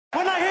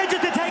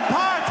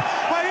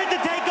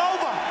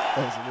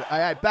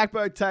Hey,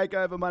 Backbone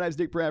Takeover. My name's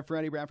Nick Brown,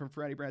 Franny Brown from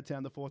Franny Brown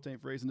Town, the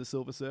 14th Reason to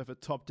Silver Surfer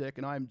Top Deck,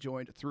 and I am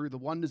joined through the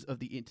wonders of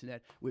the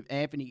internet with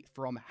Anthony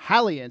from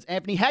Hellions.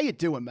 Anthony, how you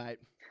doing, mate?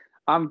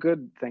 I'm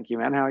good, thank you,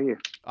 man. How are you?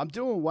 I'm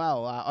doing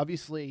well.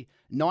 Obviously,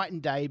 Night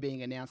and Day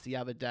being announced the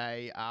other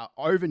day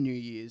over New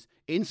Year's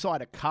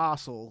inside a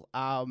castle.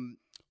 I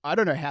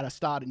don't know how to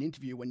start an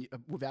interview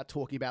without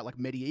talking about like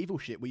medieval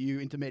shit. Were you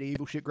into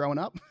medieval shit growing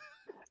up?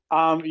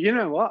 You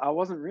know what? I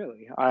wasn't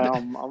really. I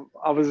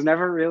was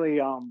never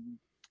really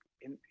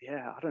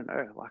I don't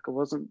know. Like I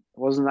wasn't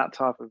that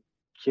type of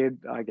kid,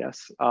 I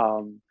guess.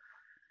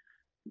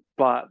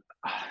 But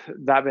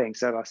that being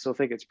said, I still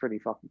think it's pretty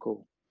fucking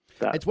cool.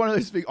 It's one of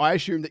those things. I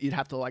assume that you'd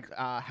have to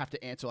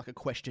answer like a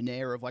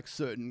questionnaire of like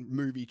certain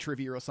movie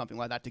trivia or something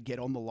like that to get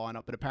on the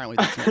lineup, but apparently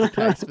that's not the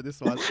case for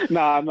this one.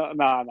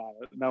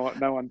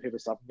 No one hit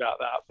us up about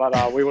that,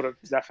 but we would have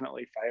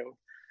definitely failed.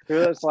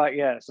 It's like,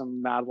 yeah,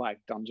 some mad like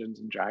Dungeons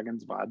and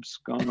Dragons vibes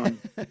going on.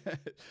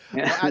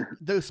 Yeah. Well,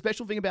 the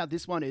special thing about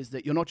this one is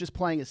that you're not just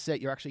playing a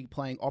set, you're actually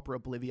playing Opera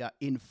Oblivia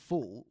in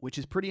full, which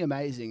is pretty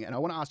amazing. And I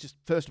want to ask, just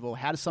first of all,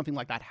 how does something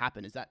like that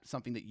happen? Is that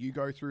something that you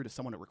go through? Does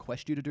someone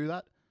request you to do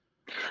that?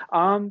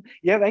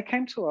 Yeah, they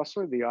came to us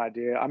with the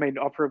idea. I mean,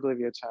 Opera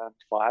Oblivia turned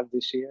 5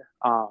 this year.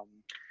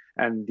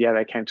 And yeah,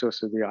 they came to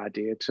us with the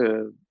idea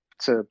to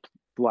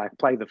like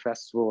play the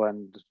festival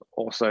and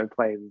also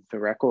play the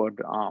record.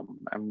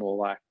 And we're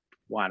like,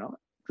 why not?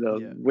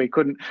 We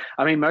couldn't.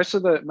 I mean, most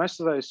of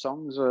those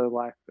songs are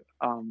like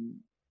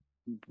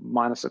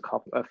minus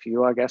a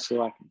few, I guess, are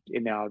like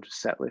in our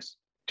set list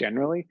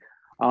generally.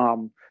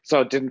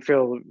 So it didn't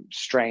feel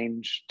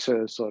strange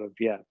to sort of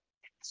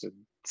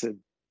to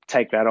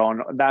take that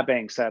on. That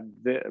being said,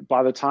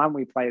 by the time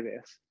we play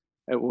this,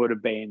 it would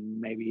have been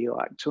maybe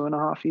like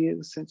 2.5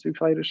 years since we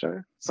played a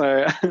show.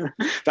 So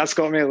that's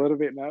got me a little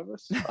bit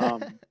nervous.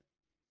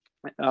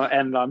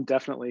 And I'm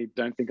definitely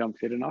don't think I'm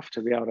fit enough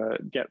to be able to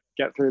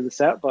get through the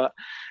set. But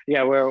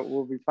yeah,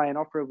 we'll be playing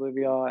Opera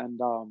Oblivia and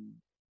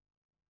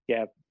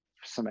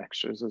some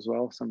extras as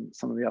well, some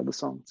of the other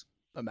songs.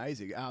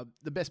 Amazing.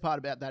 The best part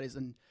about that is,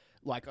 and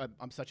like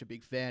I'm such a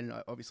big fan.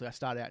 And obviously, I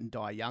started out in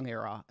Die Young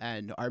era,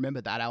 and I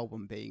remember that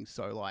album being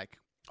so like,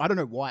 I don't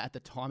know why at the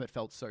time it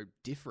felt so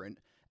different.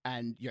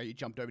 And you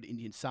jumped over to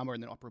Indian Summer,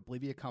 and then Opera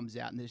Oblivia comes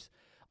out, and there's,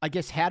 I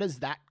guess, how does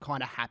that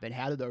kind of happen?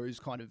 How do those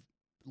kind of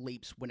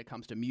leaps when it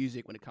comes to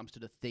music, when it comes to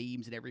the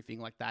themes and everything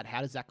like that? How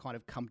does that kind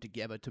of come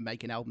together to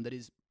make an album that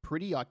is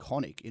pretty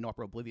iconic in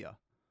Opera Oblivia?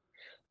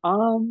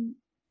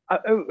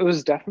 It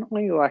was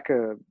definitely like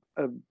a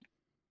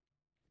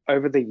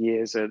over the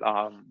years it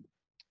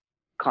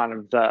kind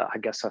of I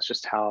guess that's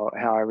just how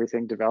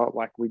everything developed.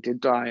 Like we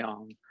did Die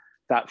Young,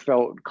 that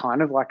felt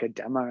kind of like a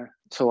demo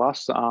to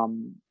us.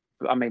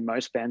 I mean,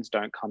 most bands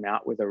don't come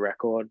out with a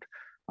record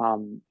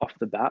off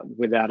the bat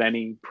without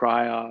any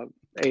prior.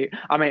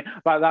 I mean,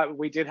 but that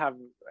we did have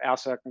our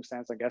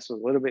circumstance, I guess, was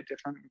a little bit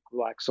different,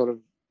 like sort of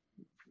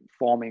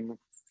forming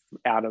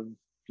out of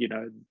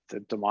the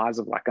demise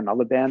of like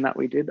another band that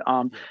we did.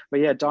 But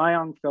yeah, Die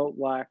Young felt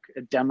like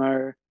a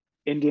demo.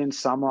 Indian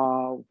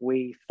Summer,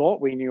 we thought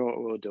we knew what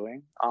we were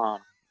doing,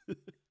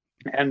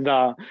 and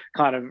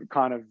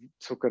kind of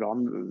took it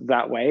on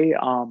that way.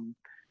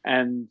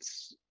 And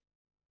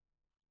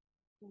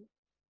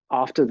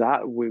after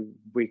that,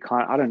 we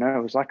kind of, I don't know,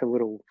 it was like a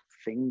little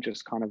thing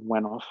just kind of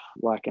went off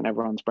like in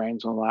everyone's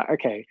brains. And we're like,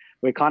 okay,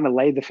 we kind of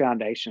laid the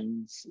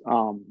foundations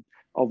of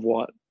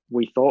what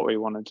we thought we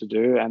wanted to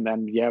do, and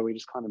then we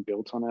just kind of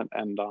built on it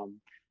and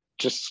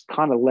just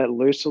kind of let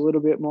loose a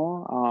little bit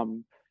more.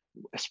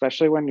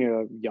 Especially when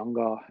you're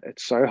younger,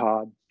 it's so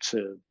hard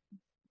to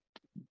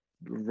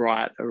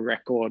write a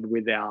record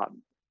without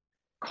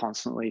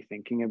constantly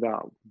thinking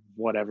about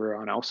what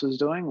everyone else is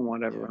doing and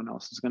what everyone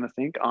else is going to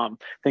think. I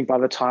think by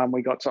the time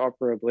we got to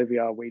Opera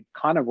Oblivia, we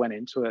kind of went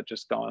into it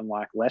just going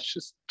like, let's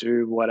just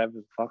do whatever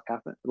the fuck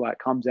happens, like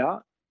comes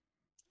out.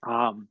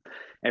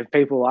 If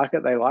people like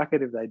it, they like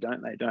it. If they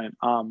don't, they don't.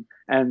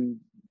 And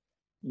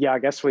yeah, I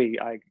guess we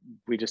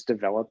just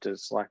developed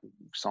as like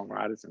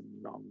songwriters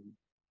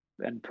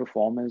and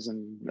performers,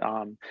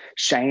 and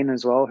Shane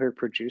as well, who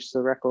produced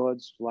the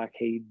records, like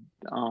he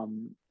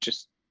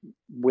just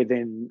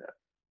within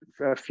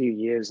a few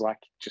years like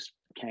just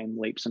came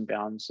leaps and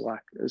bounds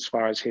like as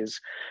far as his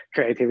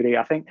creativity.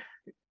 I think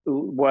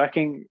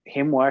working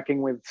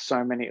with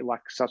so many,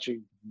 like such a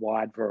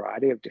wide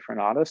variety of different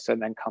artists, and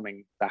then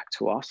coming back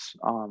to us,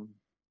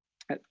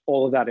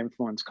 all of that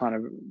influence kind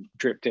of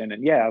dripped in.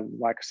 And yeah,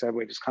 like I said,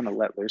 we just kind of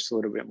let loose a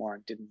little bit more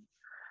and didn't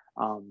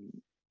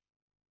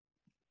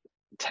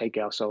take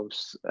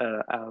ourselves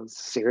as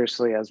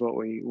seriously as what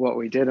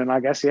we did. And I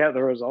guess the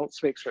result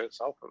speaks for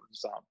itself. It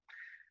was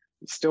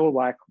still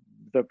like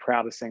the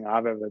proudest thing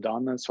I've ever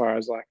done as far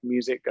as like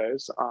music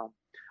goes.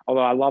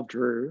 Although I loved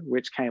Rue,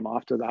 which came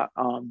after that.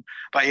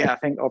 But yeah, I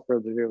think Opera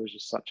Oblivia was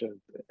just such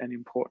an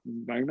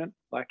important moment,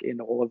 like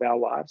in all of our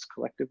lives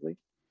collectively.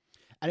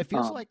 And it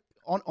feels like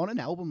on an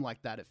album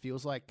like that, it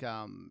feels like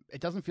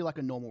it doesn't feel like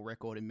a normal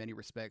record in many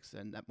respects,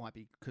 and that might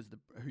be because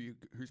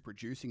who's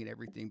producing and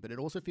everything. But it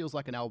also feels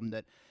like an album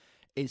that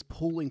is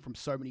pulling from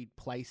so many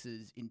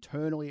places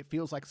internally. It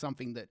feels like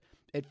something that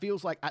it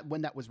feels like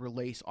when that was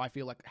released, I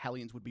feel like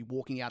Hellions would be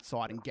walking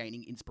outside and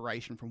gaining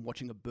inspiration from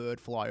watching a bird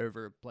fly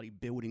over a bloody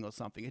building or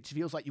something. It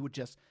feels like you would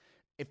just,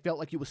 it felt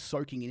like you were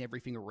soaking in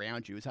everything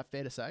around you. Is that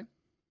fair to say?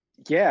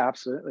 Yeah,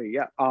 absolutely.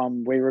 Yeah.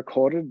 We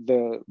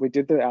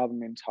did the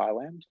album in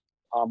Thailand.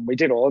 We've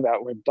done all of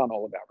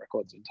our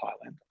records in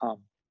Thailand.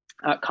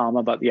 At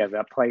Karma, but yeah,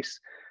 that place,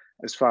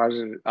 as far as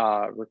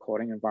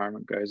recording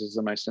environment goes, is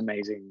the most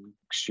amazing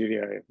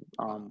studio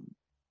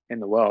in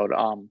the world.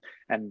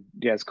 And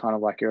yeah, it's kind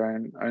of like your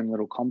own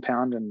little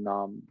compound, and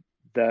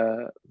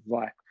the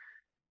like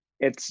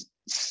it's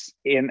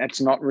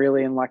not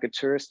really in like a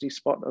touristy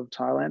spot of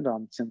Thailand.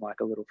 It's in like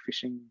a little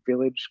fishing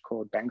village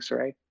called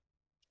Bangsarai.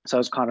 So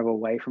it's kind of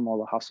away from all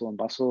the hustle and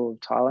bustle of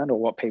Thailand, or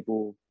what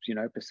people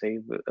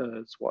perceive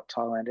as what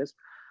Thailand is.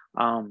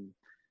 Um,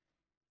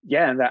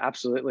 yeah, and that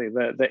absolutely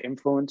the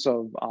influence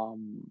of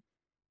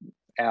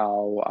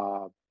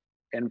our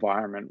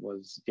environment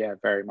was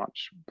very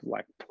much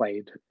like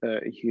played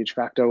a huge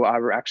factor. I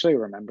actually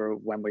remember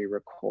when we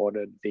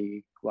recorded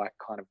the like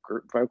kind of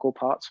group vocal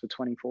parts for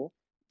 24.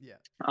 Yeah.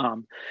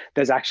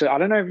 There's actually, I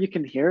don't know if you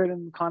can hear it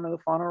in kind of the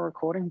final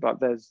recording,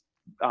 but there's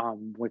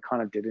we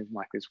kind of did it in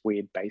like this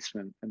weird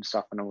basement and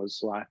stuff, and it was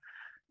like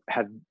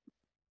had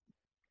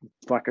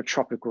like a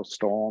tropical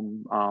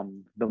storm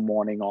the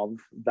morning of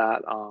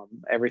that.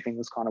 Everything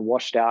was kind of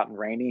washed out and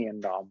rainy,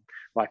 and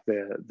like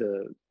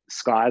the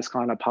skies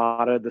kind of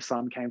parted, the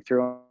sun came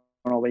through,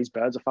 and all these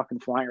birds are fucking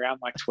flying around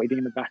like tweeting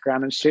in the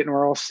background and shit, and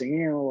we're all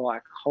singing, and we're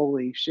like,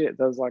 holy shit,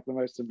 that was like the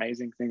most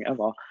amazing thing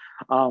ever.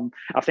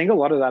 I think a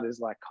lot of that is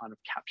like kind of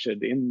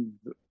captured in,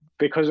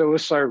 because it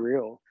was so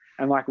real.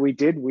 And like we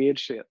did weird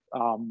shit.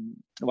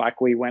 Like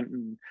we went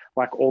and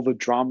like all the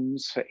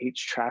drums for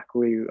each track,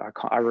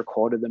 I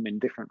recorded them in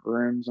different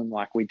rooms, and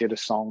like we did a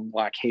song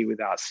like He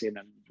Without Sin,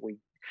 and we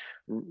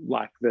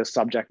like the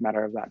subject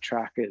matter of that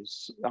track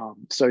is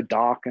so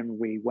dark, and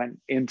we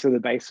went into the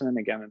basement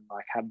again and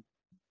like had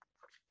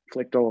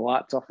flicked all the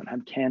lights off and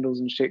had candles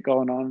and shit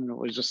going on, and it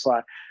was just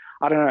like,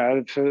 I don't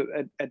know,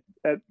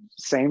 it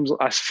seems,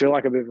 I feel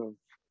like a bit of a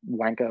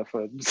wanker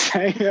for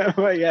saying it,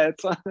 but yeah,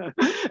 it's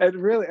it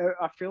really,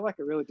 I feel like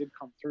it really did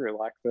come through,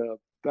 like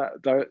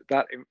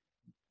that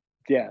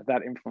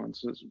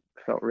influence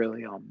felt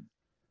really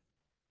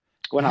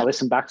when I How does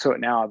listen back to it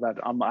now, that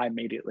I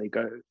immediately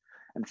go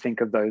and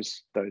think of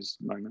those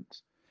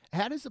moments.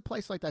 how does a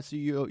place like that? So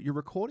you're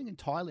recording in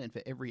Thailand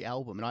for every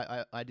album,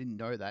 and I didn't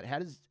know that. How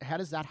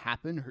does that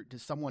happen?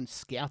 Does someone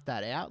scout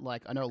that out?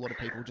 Like I know a lot of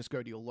people just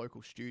go to your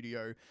local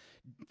studio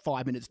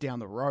 5 minutes down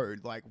the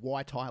road. Like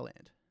why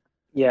Thailand?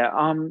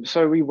 Yeah,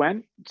 so we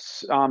went,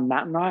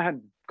 Matt and I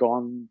had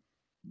gone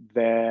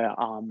there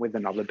with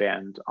another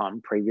band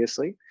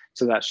previously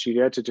to that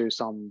studio to do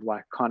some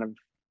like kind of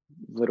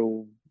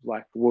little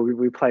like,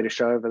 we played a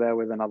show over there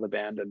with another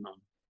band, and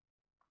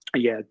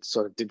yeah,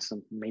 sort of did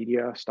some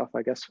media stuff,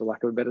 I guess, for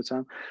lack of a better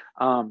term.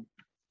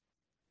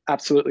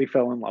 Absolutely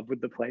fell in love with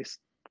the place.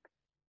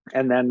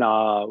 And then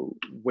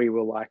we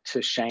were like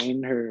to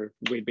Shane, who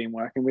we'd been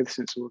working with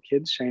since we were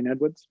kids, Shane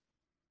Edwards.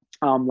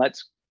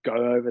 Let's go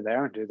over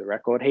there and do the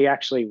record. He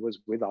actually was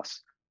with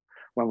us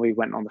when we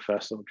went on the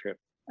first little trip.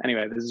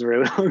 Anyway, this is a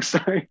really long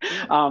story.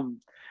 Yeah.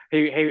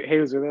 He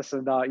was with us,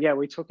 and yeah,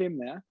 we took him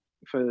there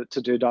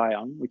to do Die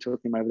Young. We took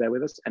him over there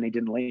with us, and he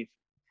didn't leave.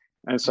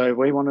 And so if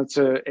we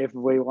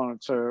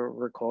wanted to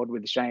record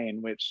with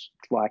Shane, which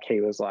like he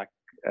was like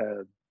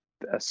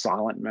a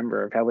silent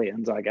member of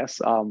Hellions, I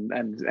guess,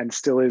 and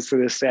still is to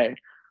this day.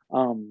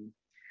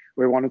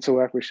 We wanted to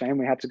work with Shane.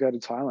 We had to go to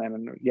Thailand,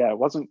 and yeah, it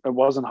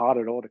wasn't hard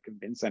at all to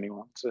convince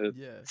anyone to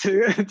Yeah.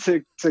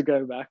 to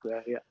go back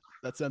there. Yeah.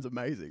 That sounds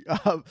amazing.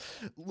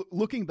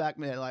 Looking back,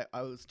 man, like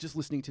I was just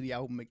listening to the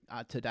album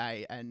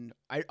today, and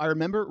I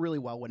remember it really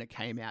well when it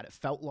came out. It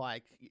felt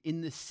like in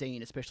this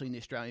scene, especially in the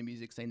Australian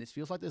music scene, this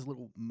feels like there's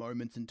little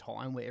moments in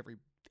time where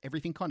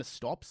everything kind of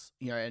stops,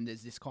 and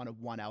there's this kind of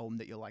one album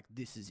that you're like,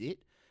 this is it.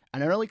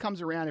 And it only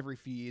comes around every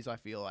few years, I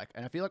feel like.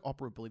 And I feel like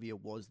Opera Oblivia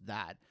was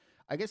that.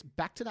 I guess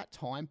back to that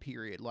time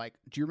period, like,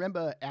 do you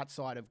remember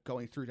outside of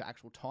going through to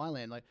actual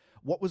Thailand, like,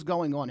 what was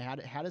going on?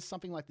 How does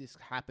something like this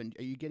happen?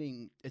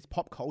 Is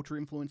pop culture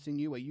influencing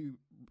you? Are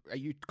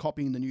you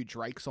copying the new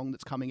Drake song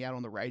that's coming out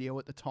on the radio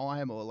at the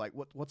time, or like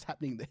what's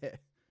happening there?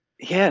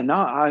 Yeah, no,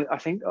 I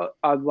think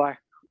I like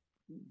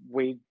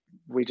we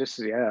we just,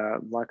 yeah,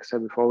 like I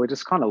said before, we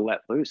just kind of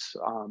let loose.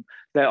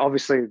 There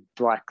obviously,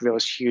 like, there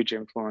was huge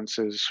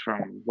influences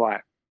from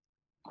like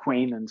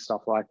Queen and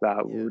stuff like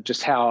that. Yeah,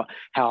 Just how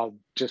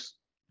just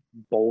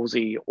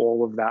ballsy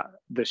all of that,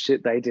 the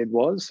shit they did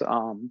was. it's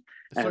so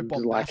And like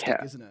bombastic,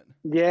 isn't it?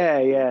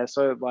 yeah.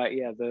 So like,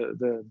 yeah,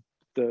 the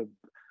the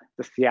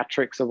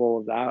theatrics of all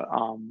of that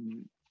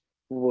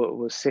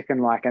was sick.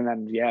 And like, and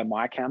then yeah,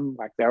 My Chem,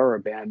 like they were a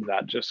band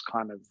that just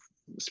kind of,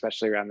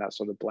 especially around that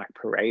sort of Black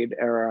Parade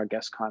era, I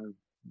guess, kind of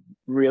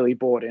really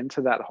bought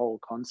into that whole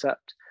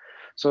concept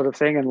sort of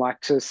thing. And like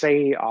to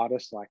see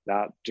artists like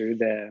that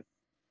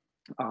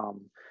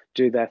um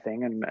do their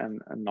thing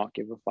and not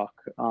give a fuck,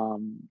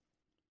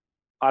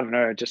 I don't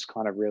know, it just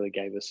kind of really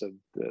gave us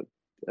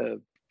a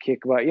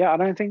kick. But yeah, I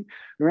don't think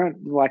we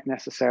weren't like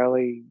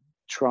necessarily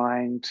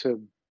trying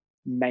to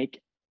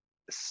make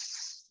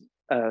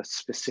a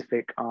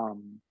specific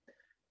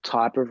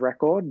type of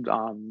record.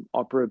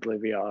 Opera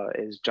Oblivia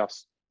is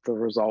just the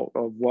result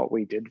of what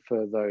we did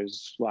for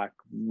those like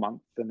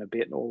month and a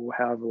bit or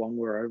however long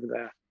we were over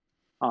there.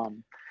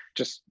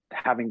 Just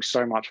having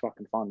so much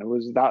fucking fun. It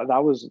was that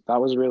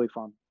was really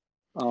fun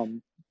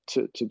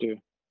to do.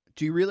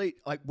 Do you really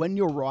like when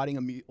you're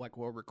writing like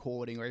or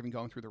recording or even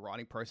going through the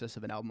writing process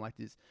of an album like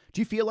this?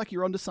 Do you feel like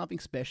you're onto something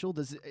special?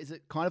 Is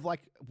it kind of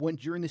like when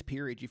during this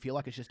period, do you feel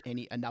like it's just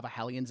another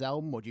Hellions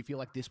album, or do you feel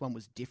like this one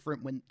was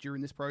different when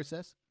during this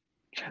process?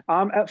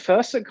 At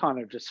first, it kind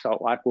of just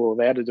felt like we were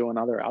there to do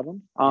another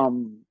album.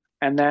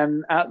 And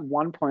then at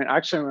one point, I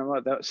actually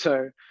remember that.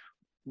 So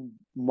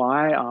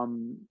my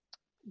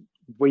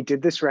we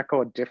did this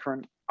record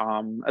different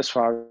as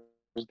far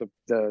as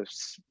the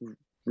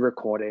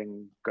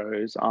recording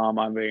goes.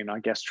 I mean, I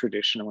guess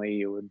traditionally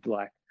you would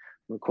like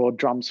record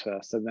drums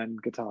first and then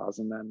guitars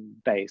and then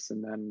bass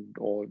and then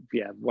or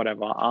yeah,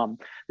 whatever.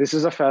 This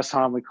is the first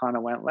time we kind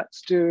of went,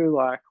 let's do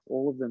like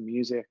all of the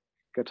music,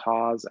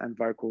 guitars and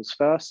vocals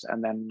first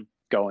and then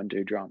go and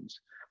do drums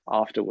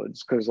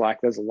afterwards, because like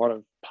there's a lot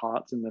of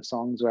parts in the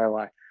songs where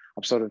like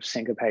I'm sort of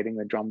syncopating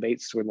the drum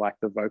beats with like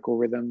the vocal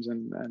rhythms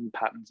and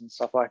patterns and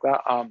stuff like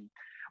that,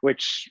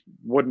 which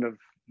wouldn't have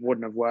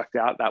worked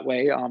out that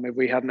way if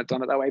we hadn't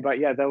done it that way. But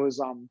yeah, there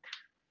was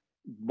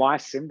my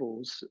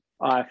cymbals.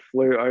 I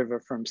flew over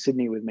from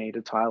Sydney with me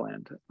to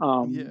Thailand.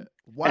 Yeah,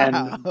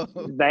 wow.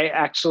 And they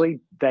actually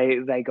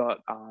they got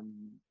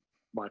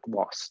like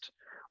lost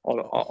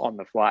on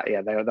the flight.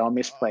 Yeah, they were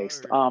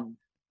misplaced. Oh.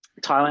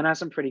 Thailand has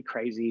some pretty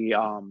crazy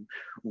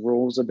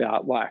rules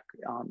about like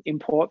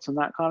imports and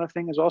that kind of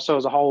thing as well. So it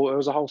was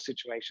a whole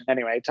situation.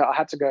 Anyway, I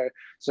had to go.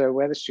 So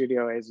where the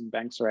studio is in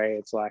Bang Sray,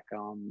 it's like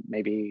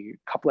maybe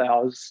a couple of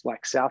hours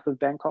like south of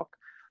Bangkok.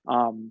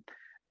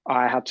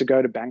 I had to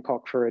go to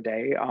Bangkok for a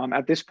day.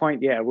 At this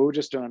point, yeah, we were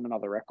just doing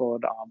another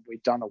record.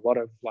 We'd done a lot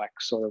of like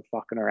sort of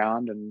fucking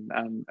around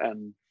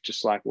and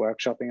just like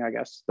workshopping, I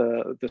guess,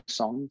 the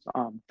songs.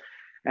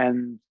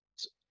 And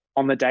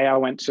on the day I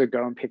went to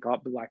go and pick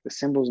up like the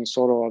cymbals and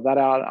sort all of that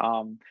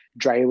out,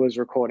 Dre was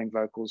recording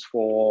vocals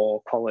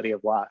for Quality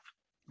of Life.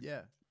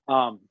 Yeah.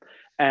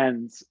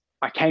 And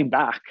I came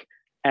back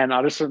and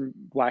I just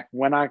like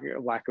when I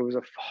like it was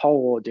a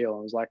whole ordeal.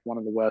 It was like one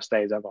of the worst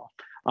days ever.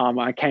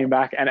 I came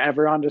back and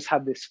everyone just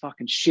had this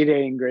fucking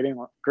shit-eating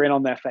grin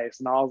on their face,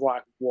 and I was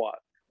like, "What?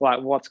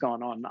 Like, what's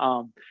going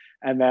on?"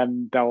 And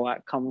then they were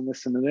like, "Come and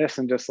listen to this,"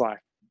 and just like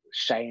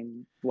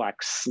Shane like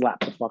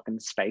slapped the fucking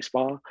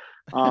spacebar,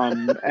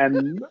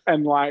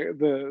 and like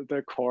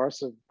the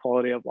chorus of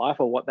Quality of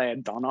Life or what they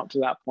had done up to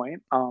that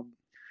point,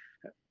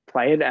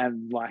 played,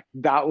 and like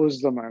that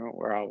was the moment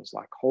where I was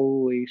like,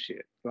 "Holy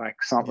shit!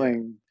 Like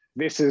something.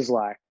 Yeah. This is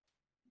like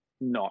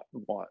not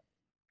what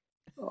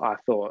I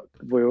thought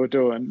we were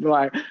doing."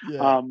 Like,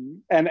 yeah.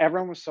 And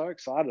everyone was so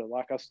excited.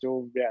 Like I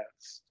still,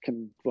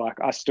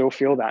 I still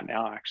feel that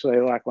now. Actually,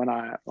 like when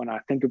I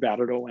think about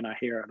it or when I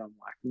hear it, I'm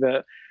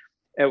like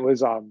it was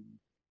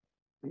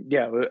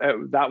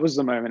that was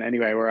the moment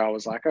anyway where I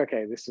was like,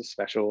 okay, this is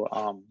special.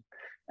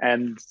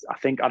 And I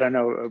think, I don't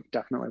know, it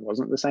definitely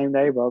wasn't the same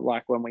day, but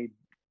like when we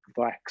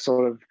like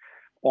sort of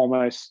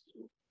almost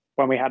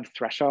when we had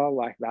Thresher,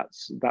 like that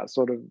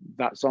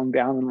song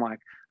down, and like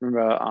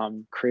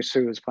remember Chris,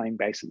 who was playing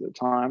bass at the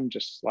time,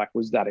 just like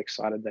was that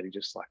excited that he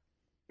just like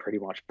pretty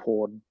much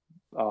poured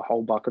a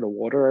whole bucket of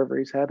water over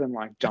his head and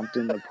like jumped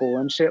in the pool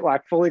and shit,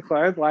 like fully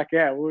clothed. Like,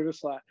 yeah, we were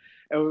just like,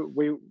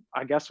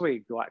 I guess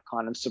we like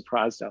kind of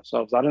surprised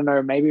ourselves. I don't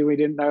know, maybe we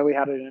didn't know we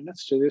had it in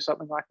us to do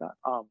something like that.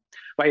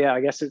 But yeah, I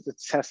guess it's a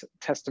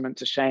testament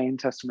to Shane,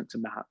 testament to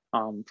Matt,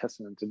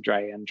 testament to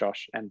Dre and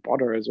Josh and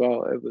Botter as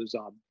well. It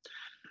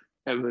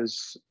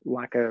was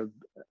like a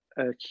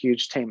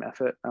huge team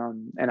effort.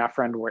 And our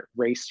friend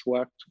Reese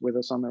worked with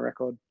us on the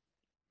record.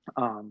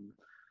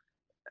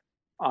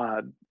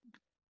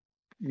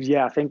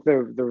 Yeah, I think the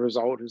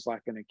result is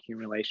like an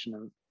accumulation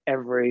of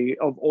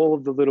all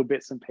of the little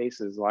bits and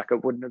pieces. Like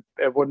it wouldn't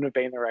have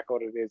been the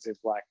record it is if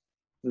like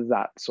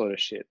that sort of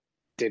shit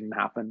didn't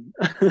happen.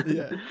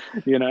 Yeah.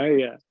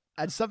 Yeah.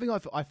 And something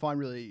I find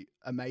really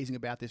amazing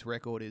about this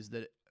record is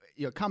that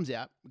it comes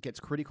out, gets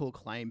critical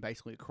acclaim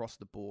basically across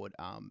the board.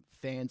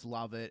 Fans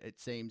love it. It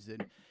seems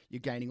that you're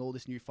gaining all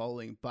this new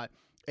following, but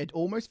it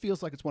almost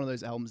feels like it's one of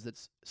those albums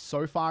that's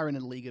so far in a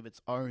league of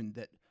its own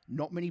that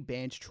not many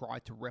bands try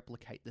to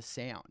replicate the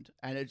sound,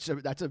 and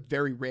that's a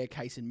very rare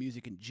case in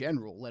music in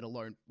general, let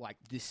alone like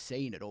this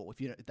scene at all.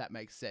 If that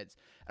makes sense.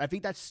 And I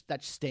think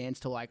that stands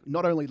to like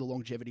not only the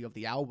longevity of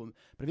the album,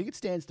 but I think it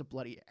stands to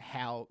bloody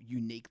how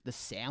unique the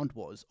sound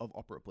was of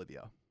Opera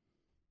Oblivia.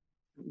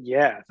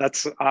 Yeah,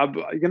 that's I've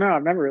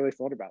never really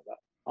thought about that.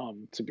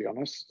 To be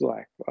honest,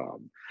 like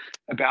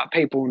about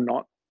people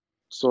not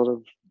sort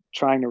of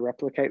trying to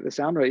replicate the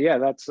sound, but yeah,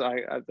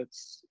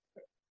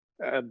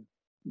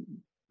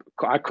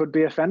 I could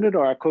be offended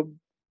or I could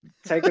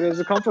take it as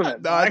a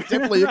compliment. No, it's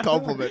definitely a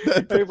compliment.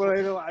 People are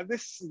either like,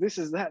 this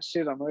is that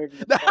shit. I'm not even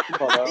gonna fucking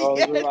bother. I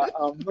was like,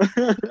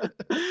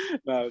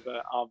 no,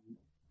 but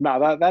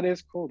no, that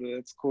is cool.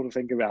 It's cool to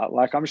think about.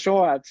 Like, I'm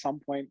sure at some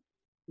point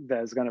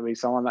there's going to be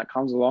someone that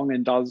comes along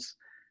and does,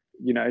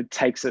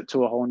 takes it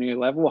to a whole new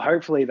level.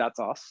 Hopefully that's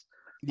us.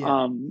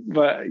 Yeah.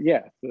 But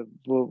yeah,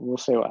 we'll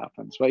see what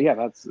happens. But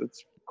yeah, it's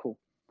cool.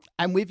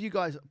 And with you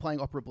guys playing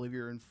Opera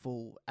Oblivia in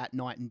full at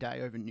night and day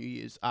over New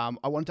Year's, I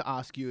wanted to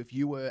ask you, if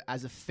you were,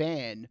 as a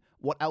fan,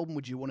 what album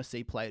would you want to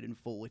see played in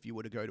full if you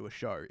were to go to a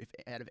show, if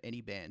out of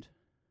any band?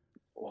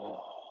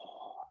 Oh,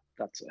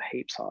 that's a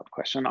heaps hard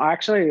question. I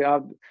actually,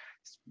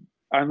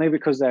 only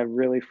because they're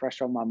really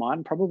fresh on my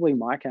mind, probably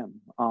MyChem,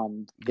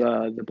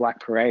 the Black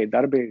Parade.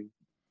 That'd be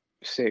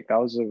sick.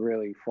 That was a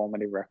really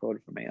formative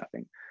record for me, I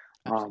think.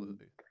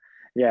 Absolutely.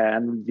 Yeah,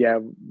 and yeah,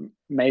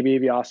 maybe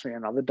if you ask me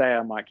another day,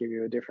 I might give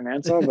you a different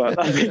answer. But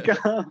I think,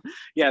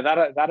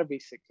 yeah, that'd be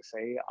sick to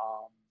see.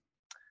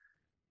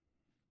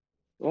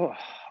 Oh,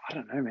 I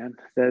don't know, man.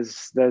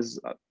 There's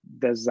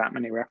that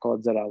many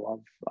records that I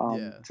love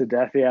to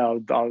death. Yeah,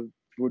 I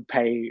would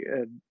pay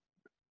an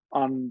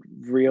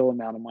unreal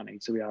amount of money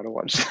to be able to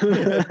watch.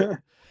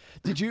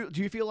 Do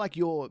you feel like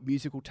your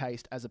musical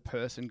taste as a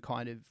person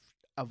kind of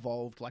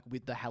evolved like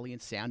with the Hellion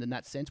sound in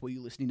that sense? Were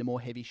you listening to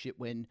more heavy shit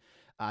when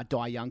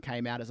Die Young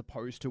came out as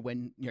opposed to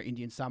when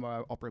Indian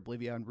Summer, Opera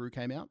Oblivia, and Rue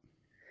came out?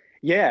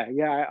 Yeah,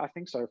 I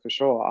think so for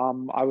sure. I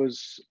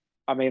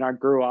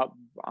grew up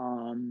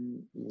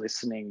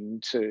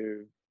listening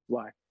to,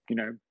 like,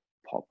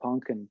 pop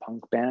punk and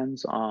punk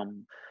bands.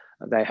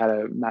 They had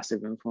a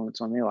massive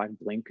influence on me, like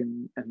Blink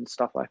and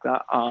stuff like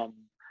that.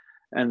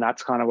 And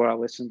that's kind of what I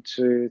listened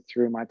to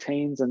through my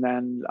teens, and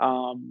then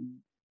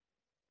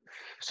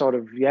sort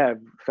of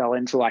fell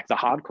into like the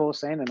hardcore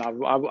scene. And I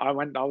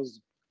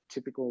was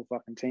typical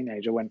fucking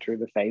teenager, went through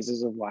the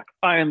phases of like,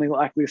 I only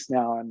like this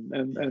now,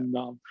 and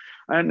I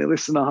only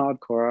listen to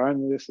hardcore, I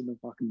only listen to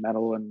fucking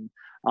metal, and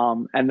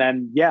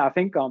then I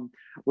think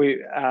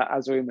we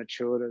as we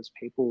matured as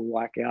people,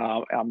 like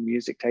our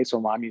music taste, or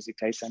my music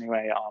taste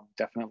anyway,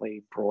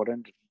 definitely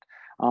broadened.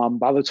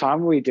 By the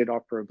time we did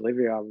Opera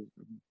Oblivia,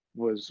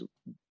 was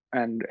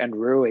and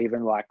Rue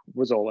even, like,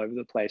 was all over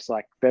the place.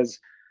 Like,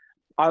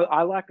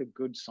 I like a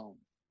good song,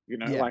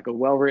 like a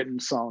well-written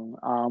song,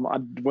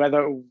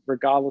 whether,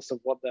 regardless of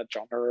what that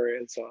genre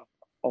is,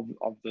 of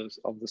the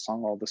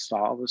song or the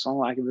style of the song.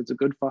 Like, if it's a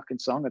good fucking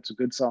song, it's a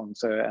good song.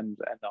 So and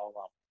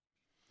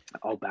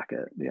I'll back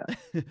it. Yeah.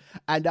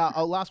 And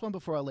last one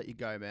before I let you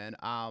go, man.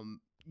 I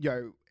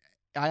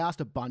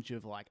asked a bunch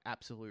of like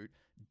absolute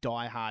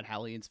diehard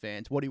Hellions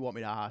fans, what do you want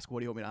me to ask? What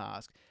do you want me to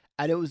ask?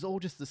 And it was all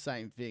just the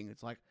same thing.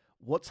 It's like,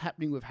 what's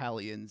happening with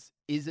Hellions?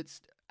 Is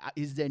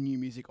there new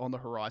music on the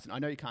horizon? I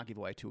know you can't give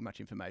away too much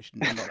information.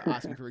 I'm not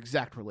asking for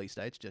exact release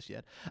dates just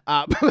yet.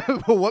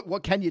 But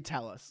what can you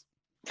tell us?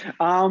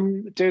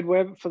 Dude,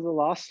 we're, for the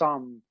last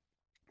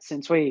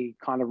since we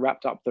kind of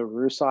wrapped up the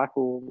Rue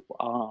cycle,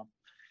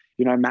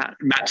 Matt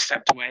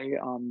stepped away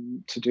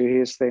to do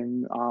his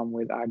thing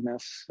with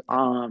Agnes.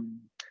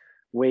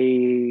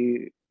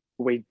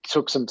 We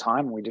took some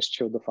time and we just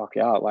chilled the fuck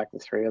out, like the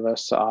three of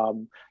us.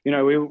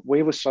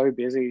 We were so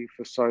busy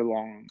for so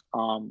long,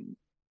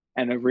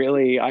 and it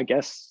really, I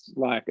guess,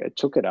 like, it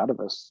took it out of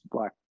us,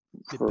 like,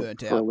 for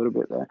a little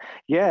bit there.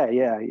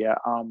 Yeah.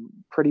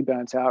 Pretty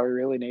burnt out. We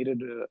really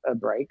needed a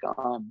break.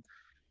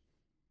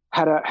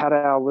 Had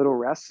our little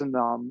rest, and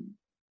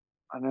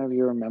I don't know if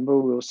you remember,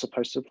 we were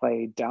supposed to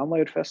play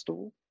Download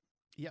Festival.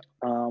 Yep.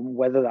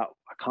 Whether that,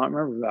 I can't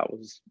remember if that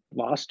was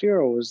last year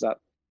or was that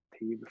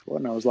the year before.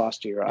 No, it was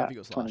last year, right? I think it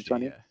was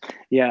 2020. Last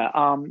year,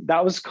 yeah.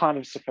 That was kind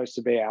of supposed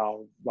to be our,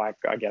 like,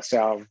 I guess,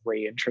 our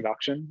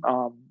reintroduction.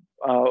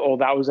 Or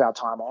that was our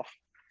time off.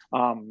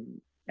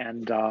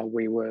 And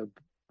we were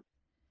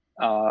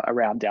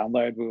around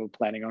Download. We were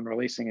planning on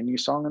releasing a new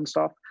song and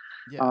stuff.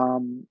 Yeah.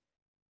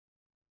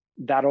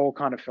 That all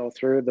kind of fell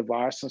through, the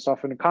virus and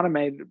stuff, and it kind of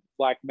made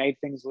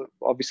things,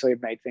 obviously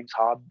it made things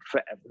hard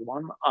for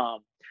everyone.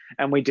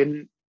 And we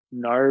didn't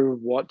know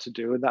what to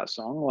do with that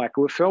song. Like,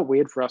 it felt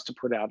weird for us to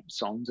put out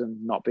songs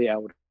and not be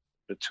able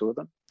to tour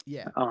them.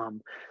 Yeah.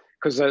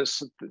 Because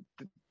the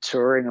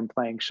touring and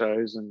playing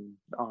shows and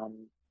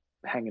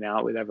hanging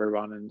out with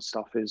everyone and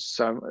stuff that's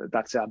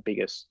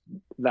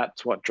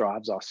what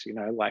drives us,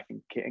 like,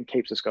 and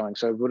keeps us going.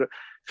 So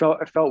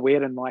it felt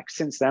weird. And like,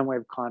 since then,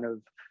 we've kind of,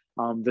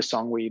 the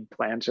song we'd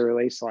planned to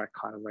release, like,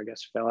 kind of, I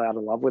guess, fell out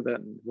of love with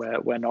it, and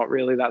we're not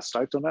really that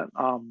stoked on it.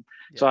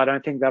 So I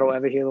don't think that'll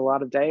ever hear the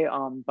light of day.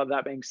 But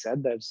that being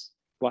said, there's,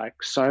 like,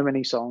 so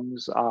many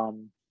songs.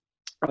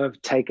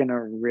 I've taken a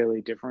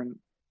really different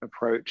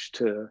approach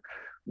to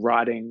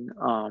writing,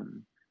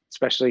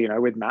 especially,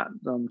 with Matt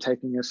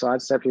taking a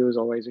sidestep. He was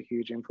always a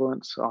huge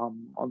influence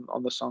on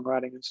the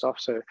songwriting and stuff.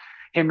 So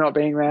him not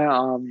being there,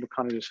 we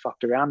kind of just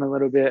fucked around a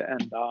little bit.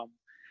 And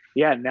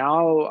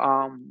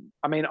now,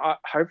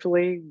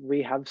 hopefully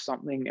we have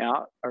something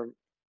out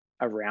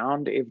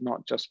around, if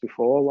not just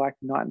before, like,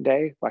 Night and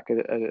Day, like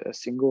a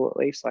single, at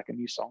least, like a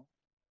new song.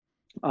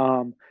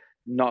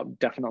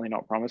 definitely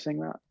not promising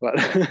that,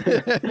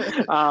 Yeah.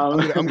 but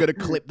I'm gonna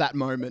clip that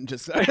moment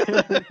just so.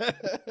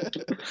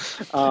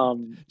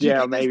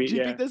 yeah, maybe, Do you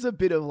yeah. think there's a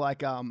bit of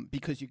like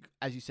because you,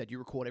 as you said, you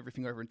record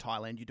everything over in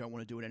Thailand, you don't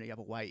want to do it any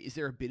other way. Is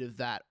there a bit of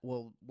that?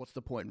 Well, what's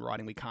the point in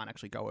writing? We can't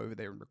actually go over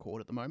there and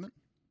record at the moment.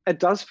 It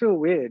does feel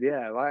weird,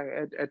 yeah. Like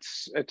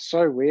it's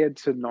so weird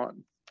to not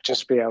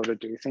just be able to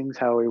do things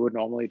how we would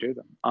normally do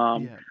them.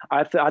 Yeah.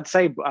 I'd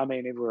say, I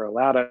mean, if we were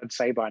allowed, I'd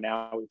say by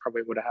now we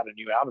probably would have had a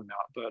new album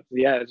out. But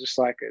yeah, it's just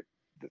like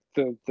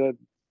the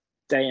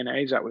day and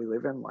age that we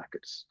live in, like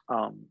it's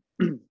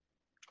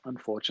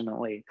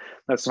unfortunately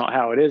that's not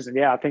how it is. And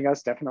yeah, I think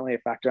that's definitely a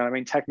factor. I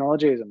mean,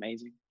 technology is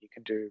amazing. You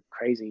can do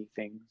crazy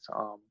things,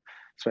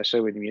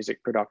 especially with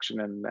music production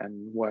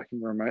and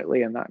working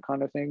remotely and that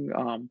kind of thing.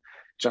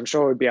 Which I'm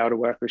sure we'd be able to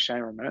work with Shane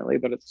remotely,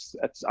 but it's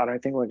I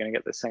don't think we're going to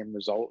get the same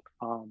result.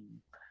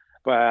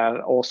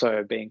 But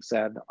also being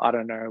said, I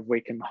don't know if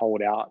we can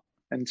hold out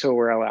until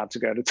we're allowed to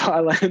go to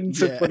Thailand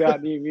to put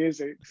out new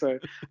music. So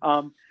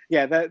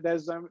yeah,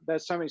 there's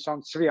so many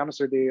songs. To be honest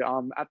with you,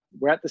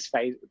 we're at the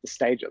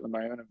stage at the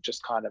moment of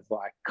just kind of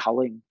like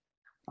culling,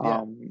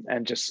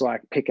 and just like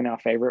picking our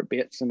favorite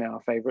bits and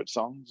our favorite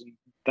songs, and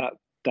that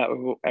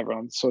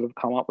everyone's sort of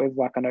come up with.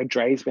 Like I know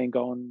Dre's been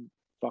going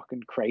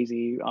fucking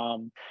crazy,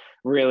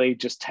 really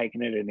just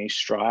taking it in his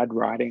stride,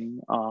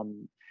 writing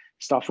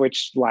stuff,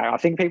 which like I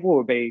think people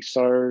would be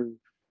so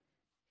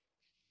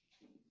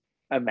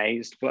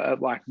amazed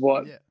but like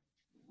what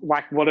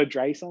a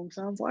Dre song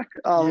sounds like.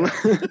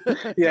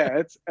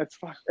 Yeah,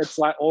 it's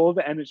like all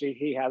the energy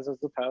he has as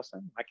a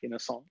person, like in a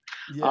song.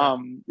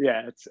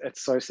 Yeah,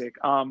 it's so sick.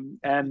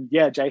 And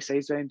yeah,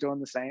 JC's been doing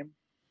the same.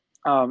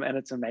 And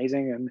it's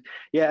amazing. And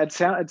yeah,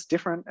 it's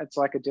different. It's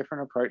like a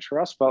different approach for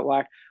us, but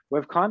like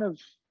we've kind of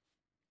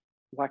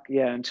like,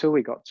 yeah, until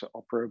we got to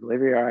Opera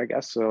Oblivia, I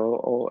guess,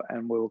 or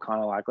and we were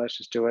kind of like, let's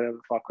just do whatever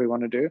the fuck we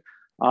want to do.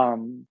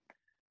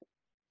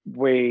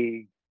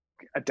 We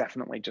are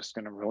definitely just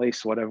going to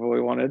release whatever we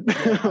wanted,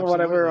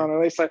 whatever we want to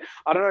release. So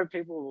I don't know if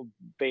people will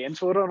be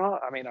into it or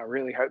not. I mean, I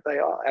really hope they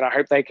are, and I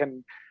hope they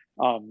can.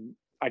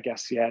 I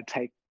guess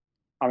take.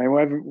 I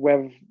mean,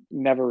 we've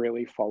never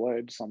really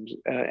followed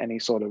any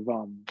sort of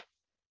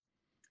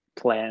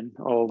plan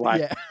or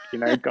like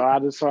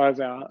guide as far as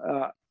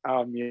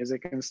our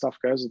music and stuff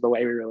goes, the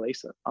way we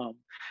release it.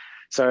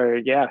 So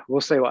yeah,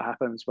 we'll see what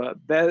happens. But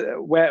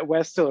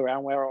we're still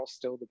around. We're all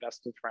still the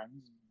best of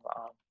friends.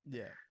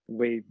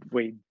 We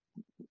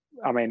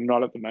I mean,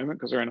 not at the moment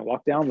because we're in a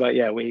lockdown, but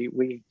yeah,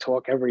 we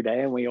talk every day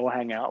and we all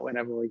hang out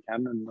whenever we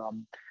can. And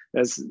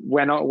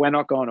we're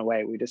not going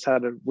away. We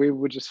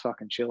were just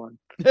fucking chilling.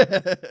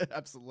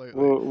 Absolutely.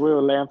 We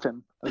were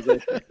lamping.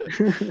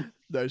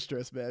 No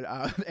stress, man.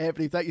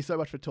 Anthony, thank you so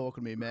much for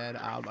talking to me, man.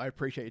 I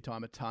appreciate your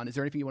time a ton. Is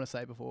there anything you want to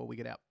say before we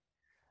get out?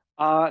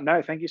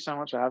 No, thank you so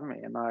much for having me.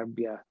 And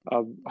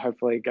I'll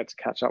hopefully get to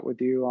catch up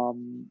with you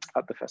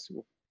at the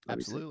festival.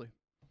 Absolutely.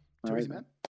 Cheers, man.